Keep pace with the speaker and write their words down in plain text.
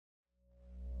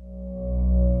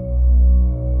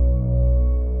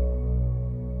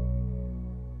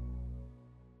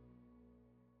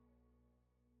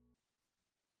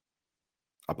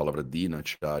A palavra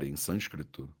dinacharya em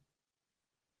sânscrito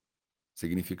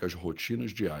significa as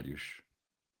rotinas diárias.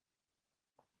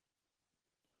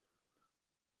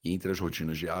 E entre as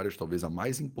rotinas diárias, talvez a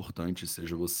mais importante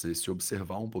seja você se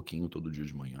observar um pouquinho todo dia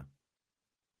de manhã.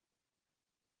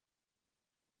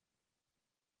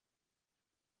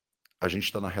 A gente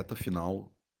está na reta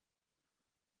final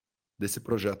desse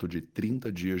projeto de 30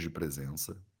 dias de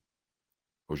presença.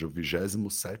 Hoje é o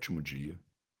 27º dia.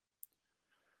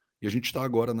 E a gente está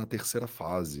agora na terceira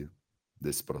fase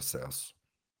desse processo.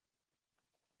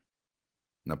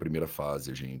 Na primeira fase,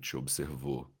 a gente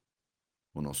observou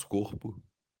o nosso corpo.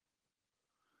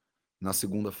 Na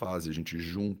segunda fase, a gente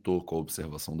juntou com a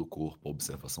observação do corpo a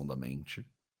observação da mente.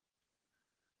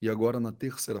 E agora, na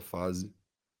terceira fase,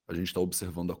 a gente está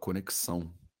observando a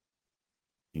conexão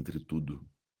entre tudo.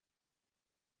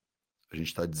 A gente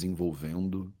está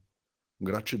desenvolvendo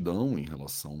gratidão em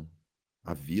relação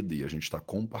à vida e a gente está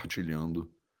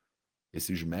compartilhando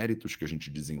esses méritos que a gente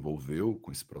desenvolveu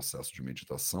com esse processo de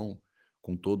meditação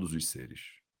com todos os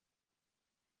seres.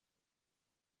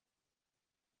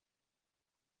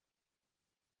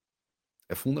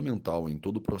 É fundamental em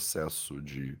todo o processo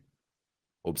de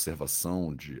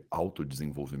observação, de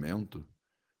autodesenvolvimento,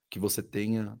 que você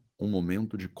tenha um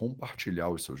momento de compartilhar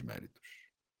os seus méritos,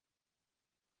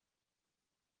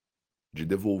 de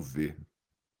devolver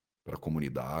para a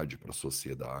comunidade, para a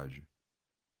sociedade.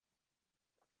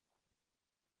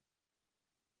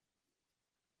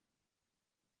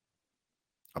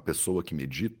 A pessoa que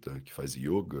medita, que faz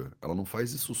yoga, ela não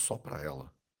faz isso só para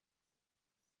ela.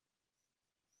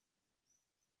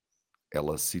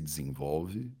 Ela se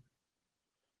desenvolve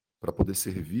para poder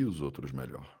servir os outros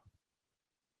melhor.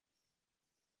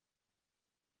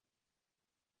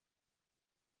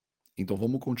 Então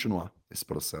vamos continuar esse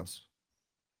processo.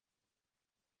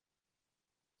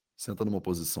 Senta numa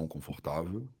posição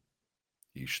confortável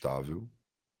e estável.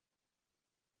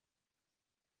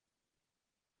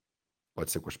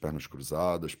 Pode ser com as pernas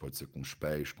cruzadas, pode ser com os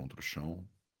pés contra o chão.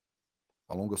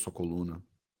 Alonga sua coluna.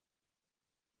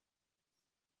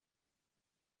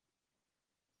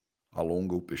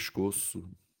 Alonga o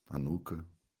pescoço, a nuca.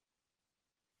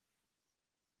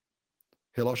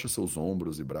 Relaxa seus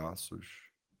ombros e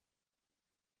braços.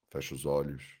 Fecha os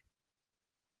olhos.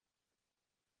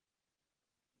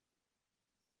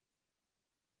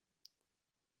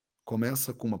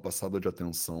 Começa com uma passada de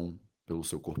atenção pelo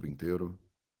seu corpo inteiro,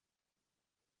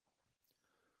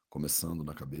 começando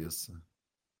na cabeça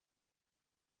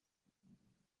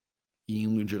e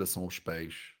indo em direção aos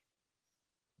pés.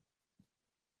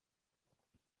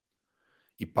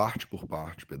 E parte por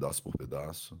parte, pedaço por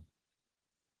pedaço.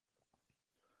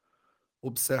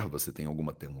 Observa se tem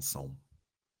alguma tensão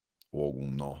ou algum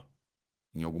nó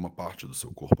em alguma parte do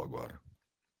seu corpo agora.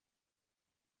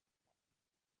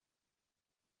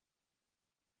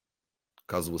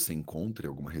 Caso você encontre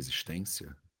alguma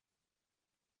resistência,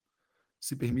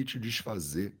 se permite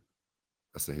desfazer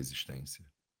essa resistência.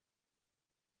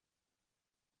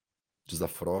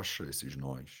 Desafrouxa esses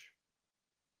nós.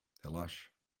 Relaxa.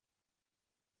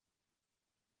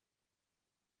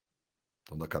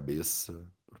 Então, da cabeça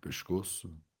para o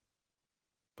pescoço,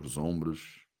 para os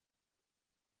ombros.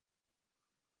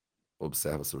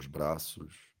 Observa seus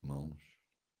braços, mãos.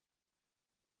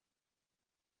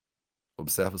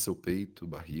 Observa seu peito,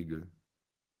 barriga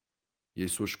e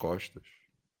as suas costas.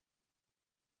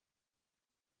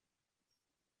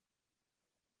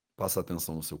 Passa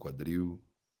atenção no seu quadril,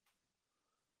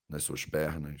 nas suas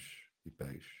pernas e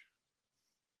pés.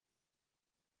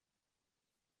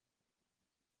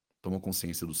 Toma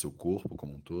consciência do seu corpo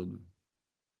como um todo.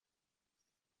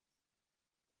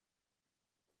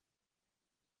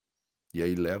 E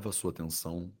aí leva a sua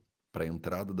atenção para a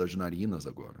entrada das narinas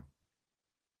agora.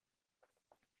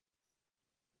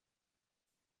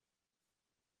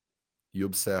 E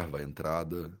observa a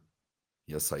entrada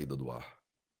e a saída do ar.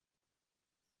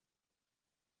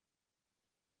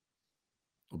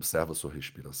 Observa a sua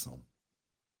respiração.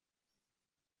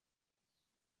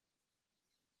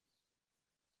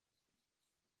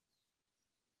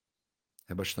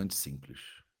 É bastante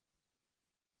simples.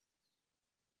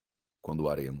 Quando o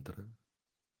ar entra,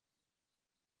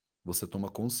 você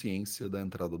toma consciência da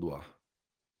entrada do ar.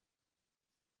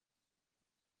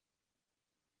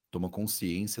 Toma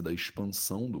consciência da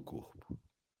expansão do corpo.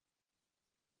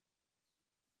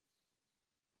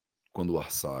 Quando o ar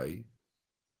sai,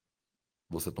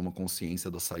 você toma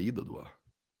consciência da saída do ar.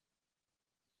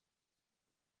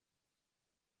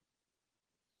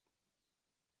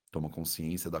 Toma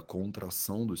consciência da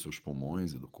contração dos seus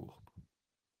pulmões e do corpo.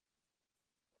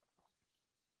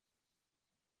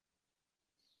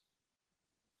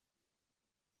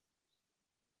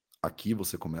 Aqui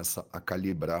você começa a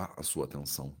calibrar a sua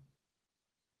atenção.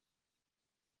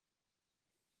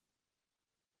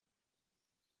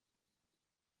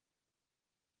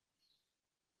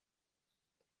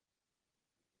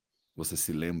 Você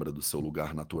se lembra do seu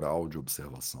lugar natural de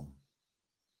observação.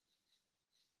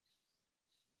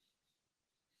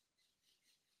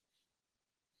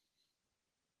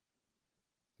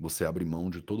 Você abre mão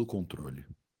de todo o controle.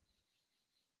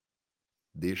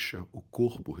 Deixa o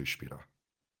corpo respirar.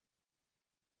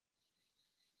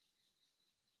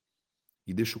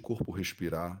 E deixa o corpo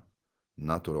respirar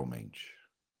naturalmente.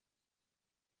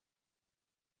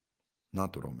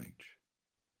 Naturalmente.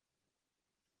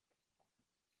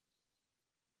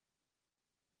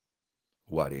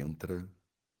 O ar entra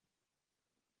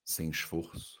sem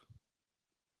esforço,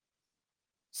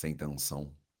 sem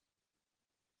tensão.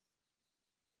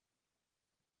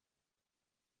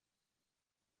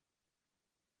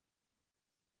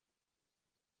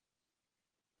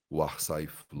 O ar sai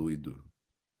fluido,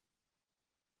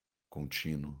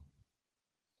 contínuo.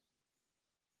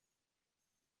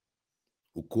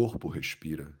 O corpo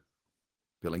respira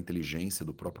pela inteligência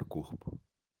do próprio corpo.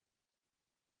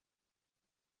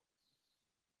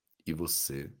 E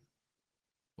você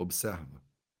observa.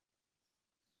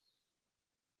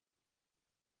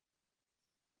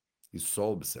 E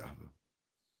só observa.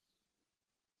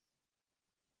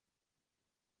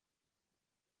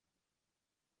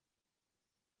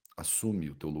 Assume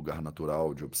o teu lugar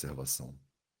natural de observação.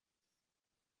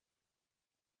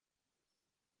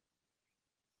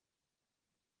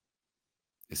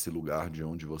 Esse lugar de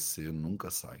onde você nunca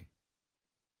sai.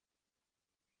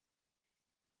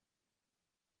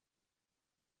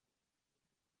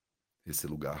 Esse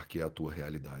lugar que é a tua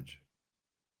realidade.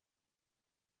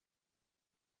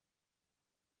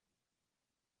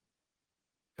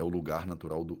 É o lugar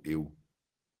natural do eu.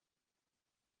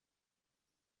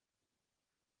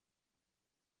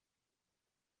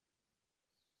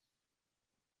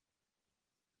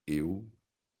 Eu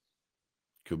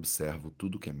que observo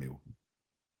tudo que é meu.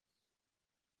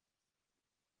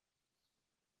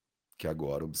 Que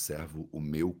agora observo o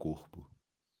meu corpo.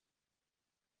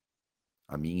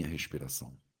 A minha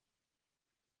respiração.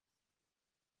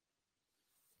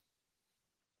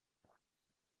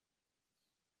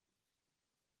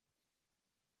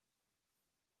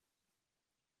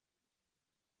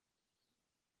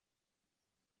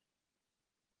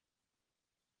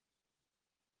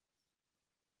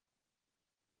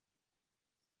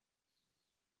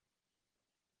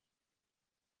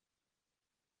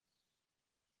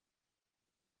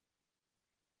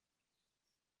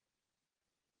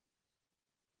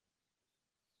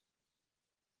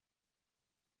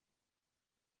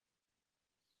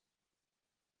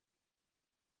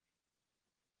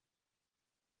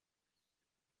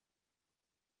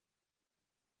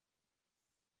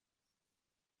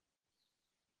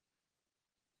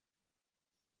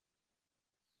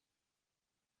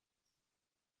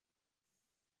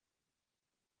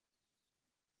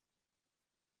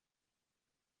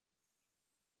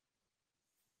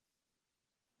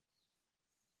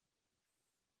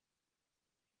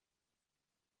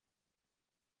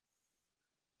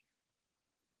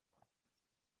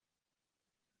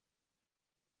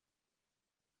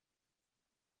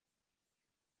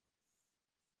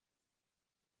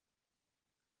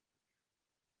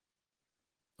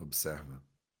 Observa.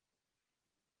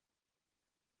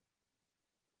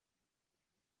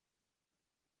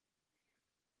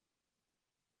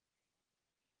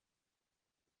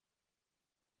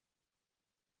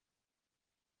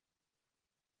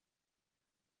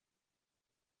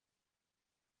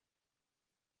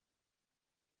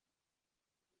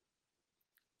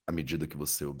 À medida que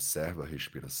você observa a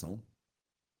respiração,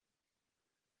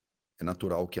 é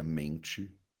natural que a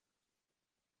mente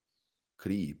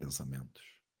crie pensamentos.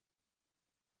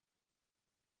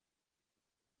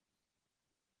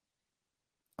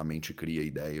 A mente cria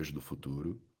ideias do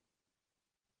futuro.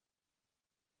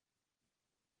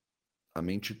 A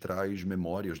mente traz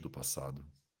memórias do passado.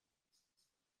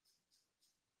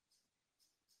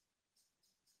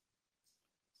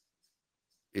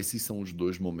 Esses são os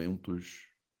dois momentos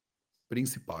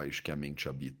principais que a mente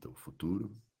habita, o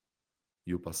futuro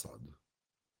e o passado.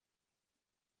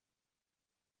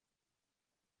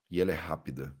 E ela é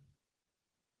rápida.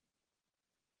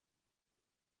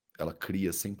 Ela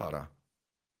cria sem parar.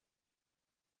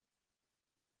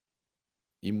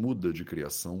 E muda de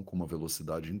criação com uma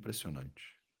velocidade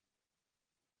impressionante.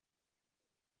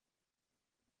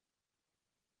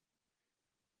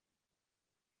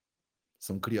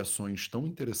 São criações tão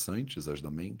interessantes as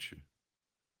da mente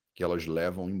que elas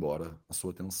levam embora a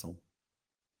sua atenção.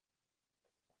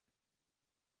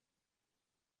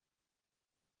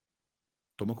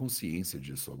 Toma consciência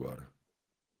disso agora.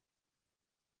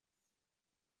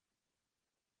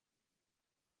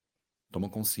 Toma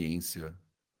consciência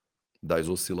das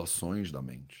oscilações da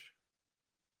mente.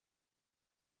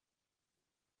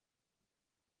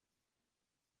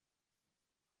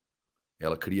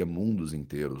 Ela cria mundos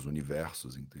inteiros,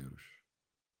 universos inteiros.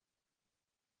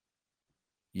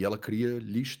 E ela cria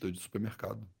lista de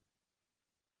supermercado.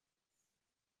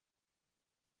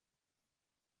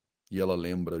 E ela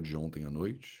lembra de ontem à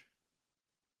noite.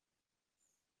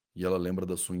 E ela lembra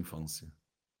da sua infância.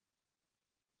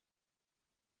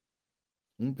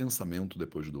 Um pensamento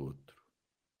depois do outro.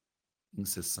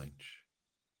 Incessante.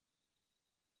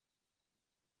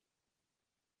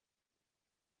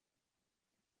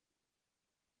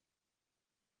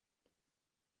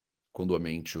 Quando a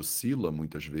mente oscila,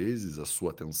 muitas vezes, a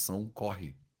sua atenção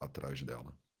corre atrás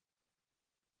dela.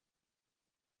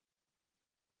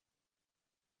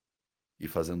 E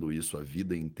fazendo isso a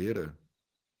vida inteira,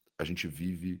 a gente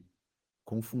vive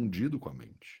confundido com a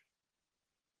mente.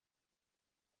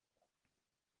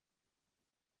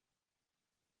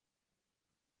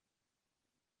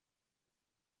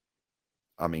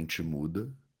 A mente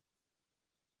muda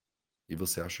e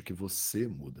você acha que você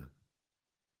muda.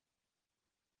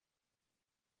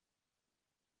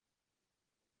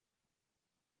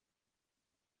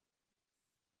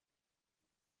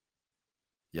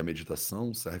 E a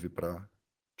meditação serve para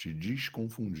te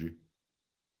desconfundir,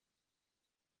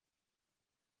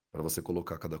 para você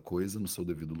colocar cada coisa no seu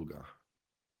devido lugar.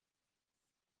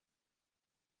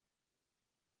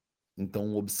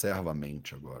 Então observa a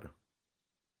mente agora.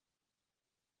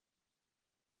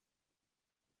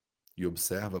 E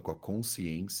observa com a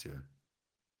consciência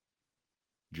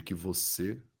de que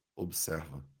você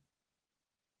observa.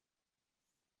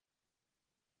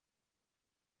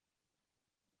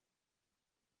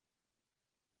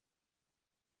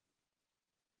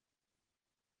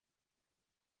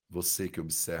 Você que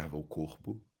observa o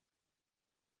corpo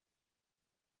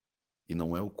e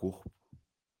não é o corpo,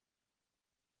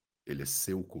 ele é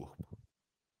seu corpo.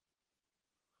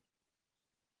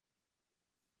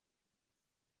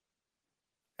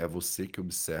 É você que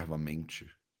observa a mente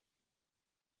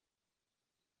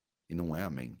e não é a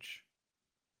mente,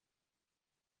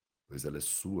 pois ela é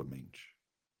sua mente.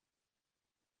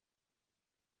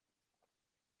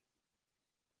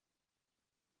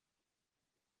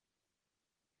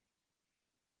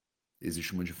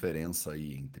 Existe uma diferença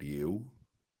aí entre eu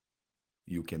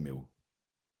e o que é meu.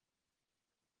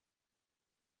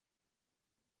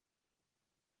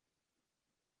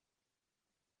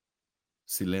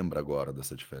 Se lembra agora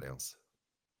dessa diferença.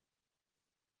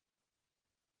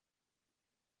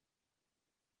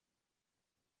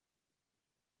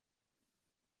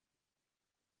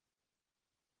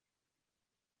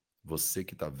 Você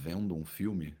que está vendo um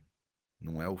filme,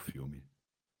 não é o filme.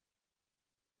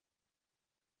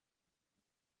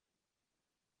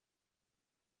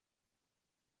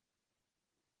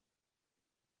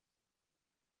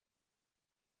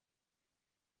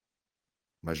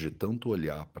 Mas de tanto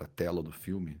olhar para a tela do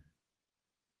filme,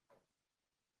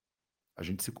 a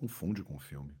gente se confunde com o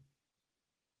filme.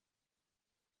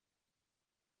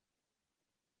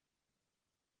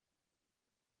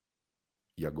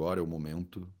 E agora é o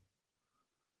momento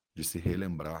de se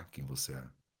relembrar quem você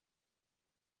é.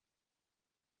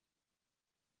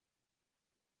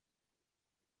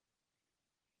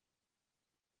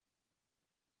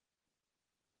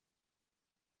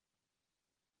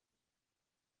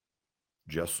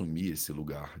 De assumir esse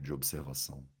lugar de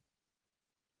observação,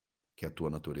 que é a tua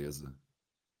natureza.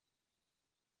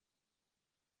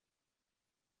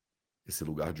 Esse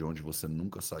lugar de onde você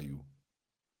nunca saiu.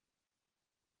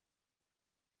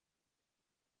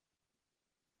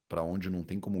 Para onde não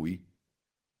tem como ir.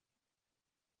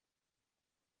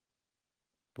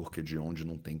 Porque de onde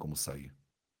não tem como sair.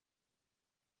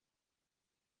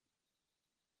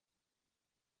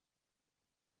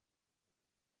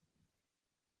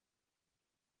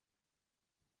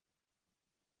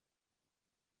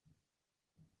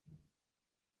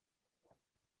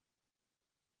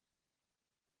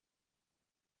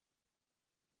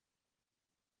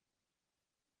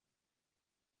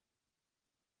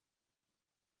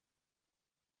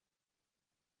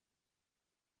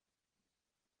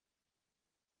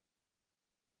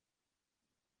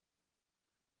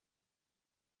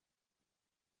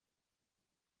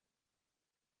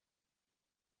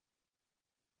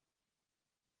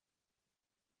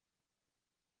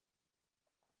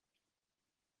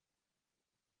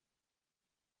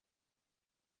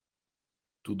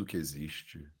 Tudo que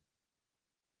existe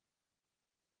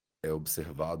é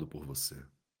observado por você.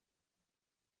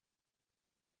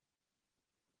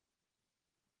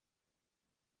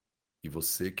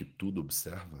 você que tudo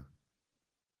observa,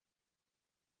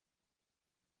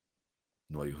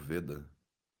 no Ayurveda,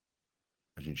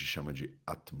 a gente chama de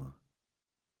Atma.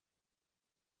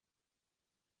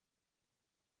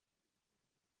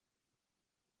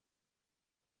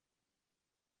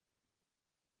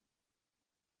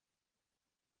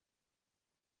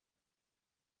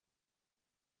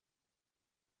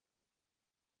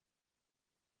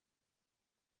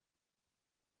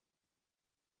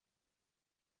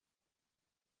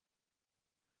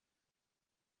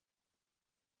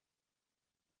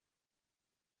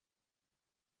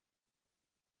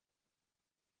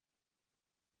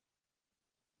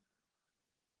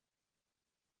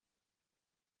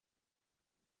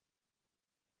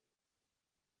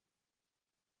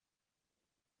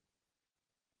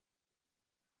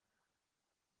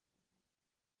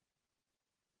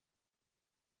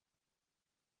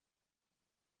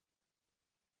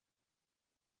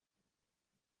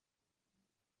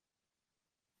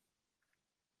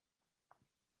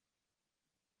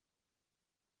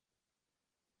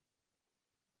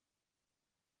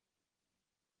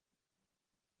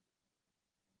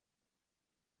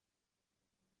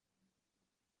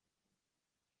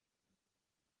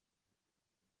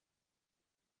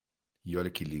 E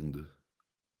olha que lindo.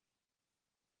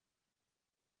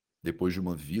 Depois de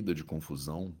uma vida de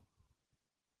confusão,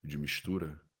 de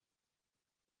mistura,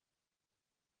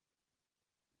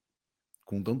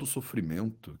 com tanto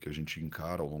sofrimento que a gente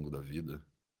encara ao longo da vida,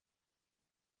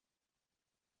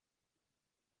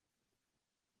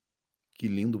 que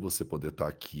lindo você poder estar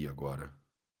aqui agora,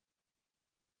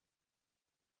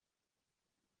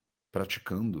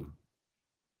 praticando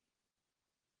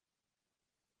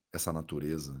essa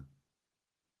natureza.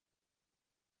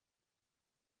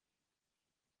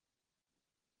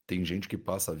 Tem gente que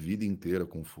passa a vida inteira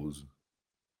confuso.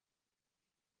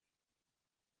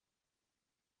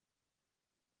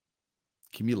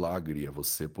 Que milagre é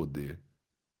você poder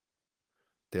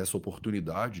ter essa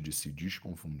oportunidade de se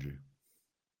desconfundir.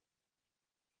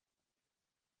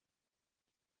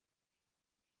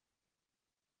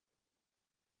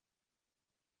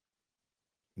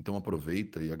 Então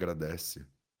aproveita e agradece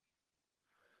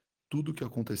tudo o que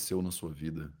aconteceu na sua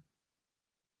vida,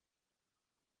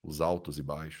 os altos e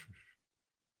baixos,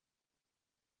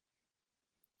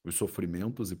 os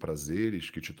sofrimentos e prazeres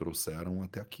que te trouxeram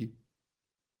até aqui,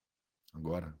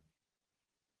 agora,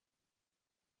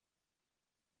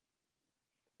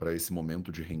 para esse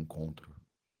momento de reencontro,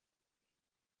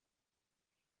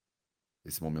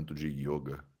 esse momento de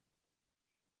yoga.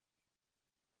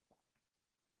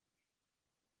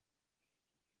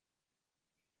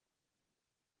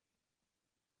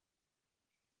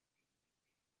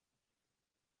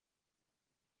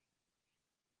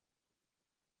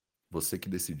 Você que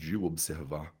decidiu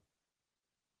observar,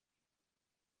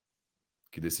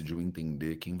 que decidiu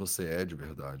entender quem você é de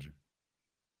verdade.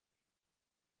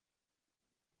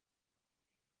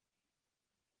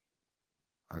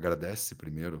 Agradece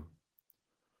primeiro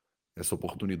essa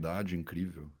oportunidade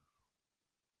incrível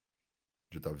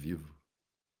de estar vivo.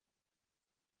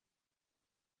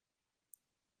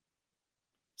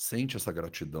 Sente essa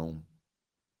gratidão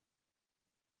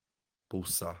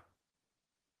pulsar,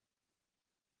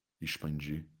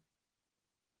 expandir,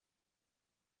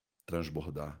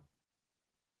 transbordar.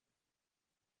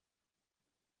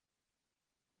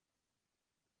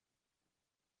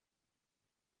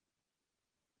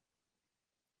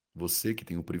 Você que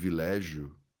tem o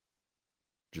privilégio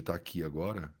de estar aqui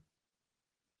agora,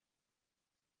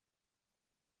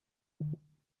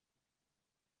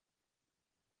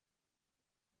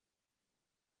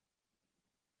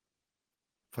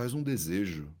 faz um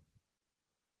desejo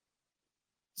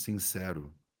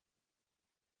sincero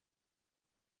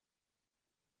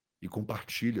e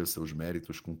compartilha seus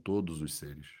méritos com todos os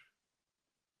seres.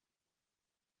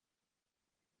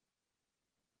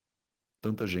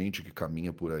 Tanta gente que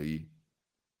caminha por aí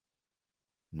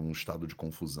num estado de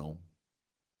confusão.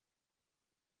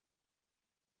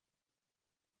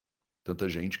 Tanta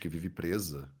gente que vive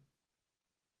presa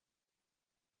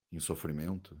em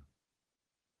sofrimento.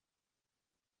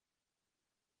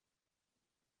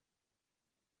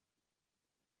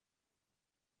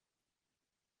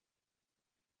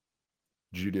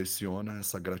 Direciona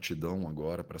essa gratidão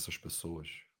agora para essas pessoas.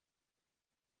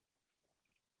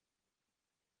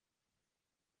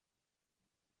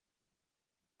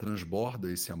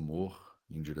 Transborda esse amor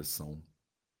em direção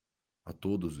a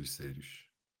todos os seres,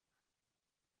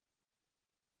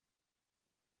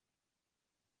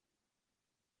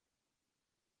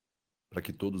 para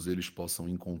que todos eles possam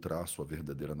encontrar sua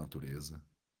verdadeira natureza.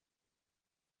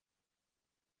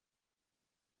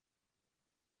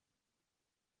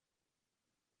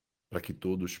 para que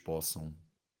todos possam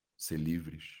ser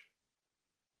livres,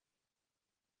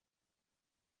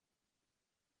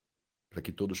 para que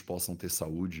todos possam ter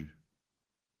saúde,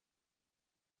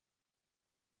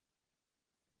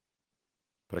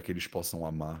 para que eles possam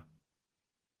amar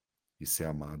e ser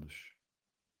amados.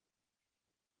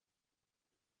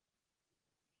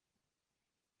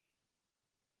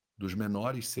 Dos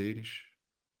menores seres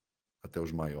até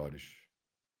os maiores.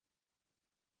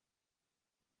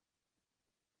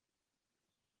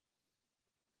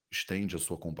 Estende a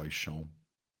sua compaixão,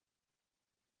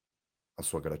 a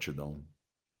sua gratidão.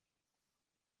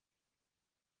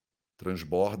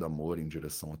 Transborda amor em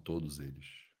direção a todos eles.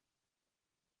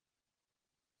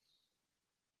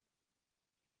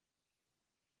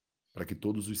 Para que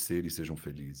todos os seres sejam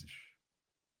felizes.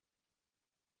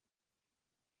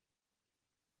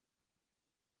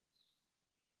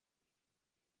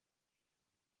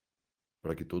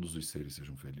 Para que todos os seres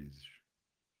sejam felizes.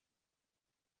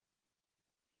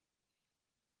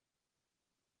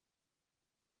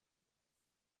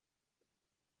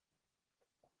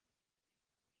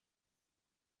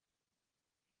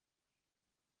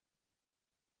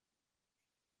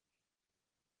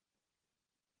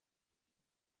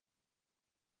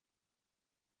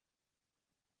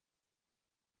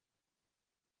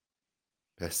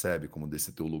 Percebe como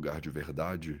desse teu lugar de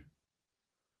verdade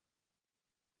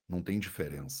não tem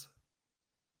diferença.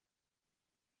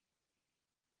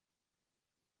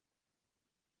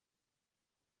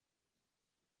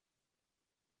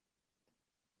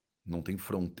 Não tem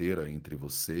fronteira entre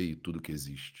você e tudo que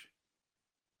existe.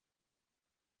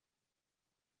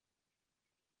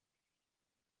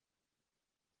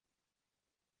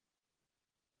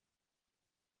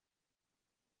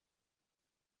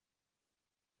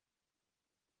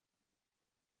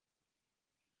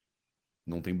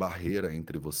 Não tem barreira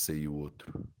entre você e o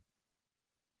outro.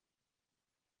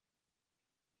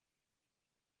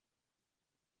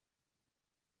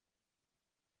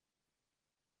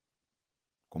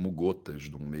 Como gotas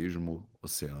do mesmo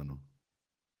oceano.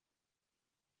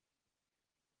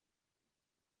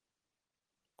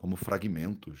 Como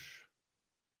fragmentos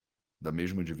da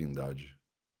mesma divindade.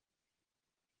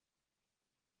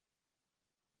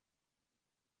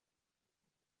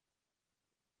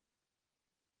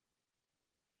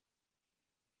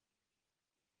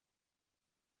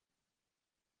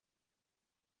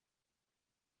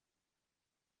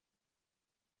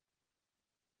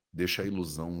 Deixa a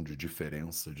ilusão de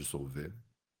diferença dissolver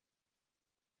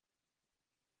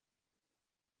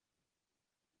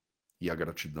e a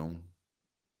gratidão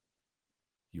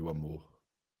e o amor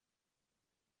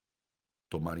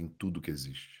tomarem tudo que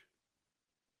existe.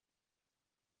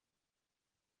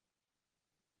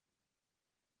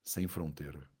 Sem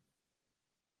fronteira.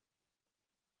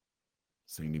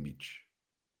 Sem limite.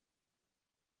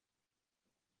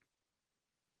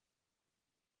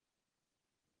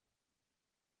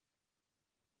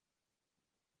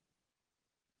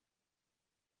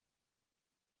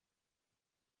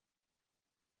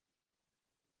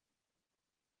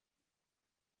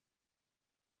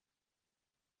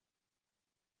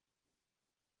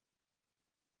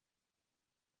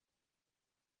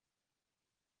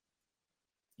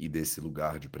 E desse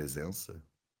lugar de presença,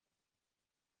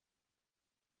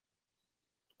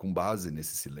 com base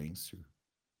nesse silêncio,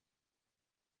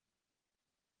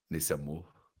 nesse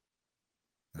amor,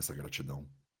 nessa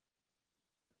gratidão,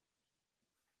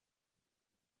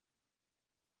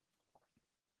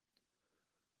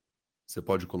 você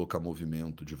pode colocar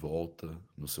movimento de volta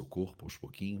no seu corpo aos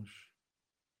pouquinhos.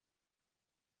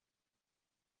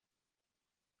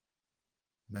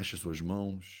 Mexe suas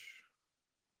mãos,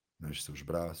 mexe seus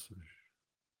braços,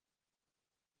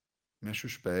 mexe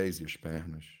os pés e as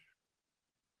pernas.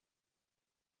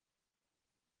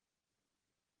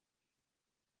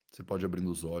 Você pode abrindo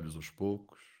os olhos aos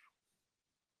poucos.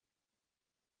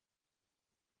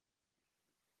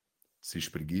 Se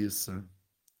espreguiça.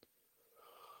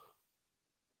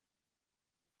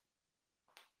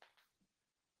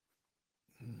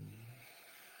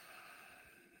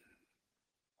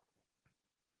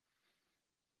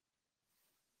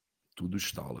 Tudo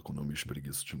estala quando eu me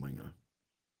espreguiço de manhã.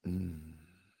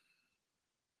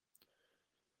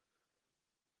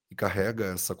 E carrega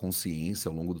essa consciência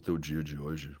ao longo do teu dia de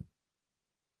hoje.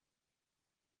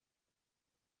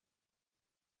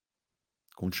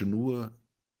 Continua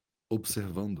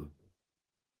observando.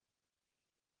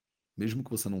 Mesmo que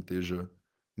você não esteja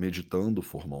meditando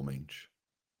formalmente.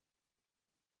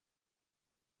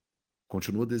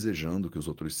 Continua desejando que os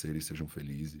outros seres sejam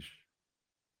felizes.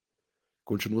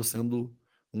 Continua sendo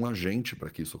um agente para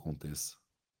que isso aconteça.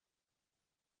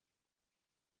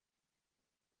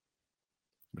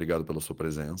 obrigado pela sua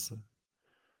presença.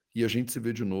 E a gente se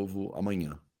vê de novo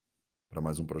amanhã para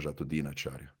mais um projeto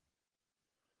Dinacharya.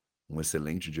 Um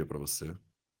excelente dia para você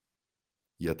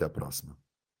e até a próxima.